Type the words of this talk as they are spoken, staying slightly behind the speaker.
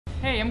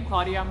Hey, I'm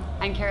Claudia.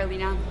 I'm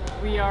Carolina.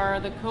 We are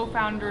the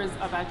co-founders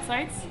of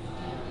EdSights.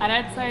 At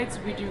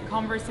EdSights, we do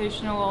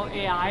conversational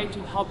AI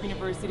to help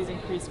universities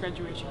increase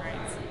graduation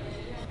rates.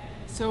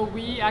 So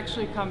we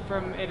actually come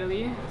from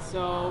Italy.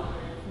 So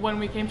when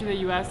we came to the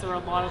US, there were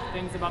a lot of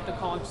things about the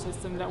college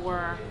system that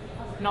were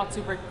not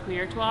super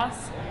clear to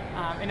us.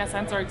 In a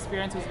sense, our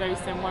experience was very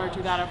similar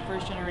to that of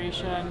first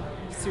generation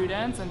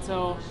students. And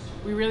so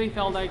we really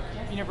felt like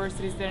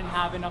universities didn't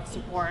have enough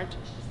support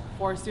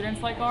for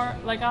students like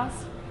us.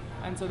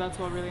 And so that's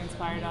what really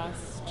inspired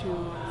us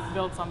to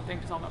build something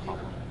to solve that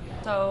problem.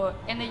 So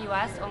in the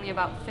US, only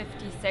about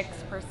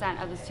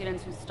 56% of the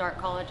students who start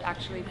college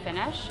actually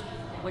finish,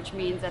 which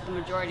means that the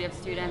majority of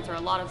students, or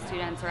a lot of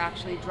students, are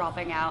actually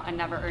dropping out and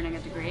never earning a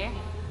degree.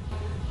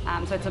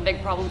 So it's a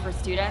big problem for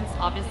students,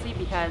 obviously,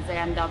 because they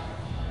end up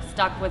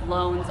stuck with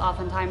loans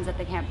oftentimes that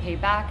they can't pay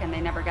back and they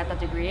never get that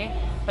degree.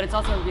 But it's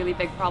also a really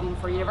big problem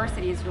for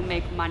universities who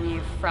make money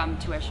from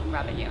tuition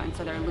revenue, and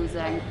so they're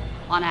losing,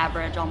 on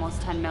average,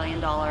 almost $10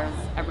 million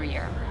every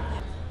year.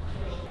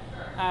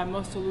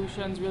 Most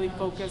solutions really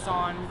focus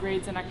on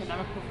grades and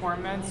academic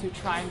performance to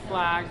try and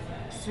flag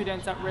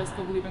students at risk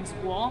of leaving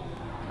school.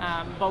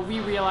 But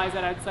we realize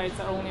at EdSights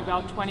that only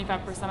about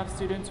 25% of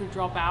students who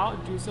drop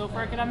out do so for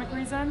academic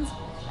reasons,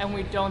 and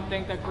we don't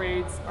think that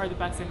grades are the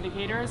best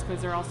indicators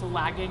because they're also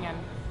lagging and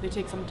they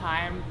take some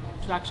time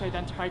to actually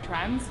identify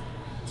trends.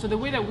 So the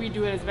way that we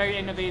do it is very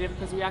innovative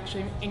because we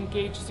actually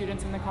engage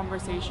students in the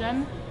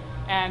conversation,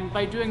 and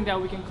by doing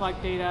that we can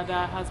collect data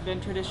that has been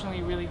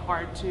traditionally really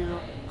hard to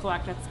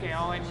collect at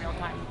scale in real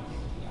time.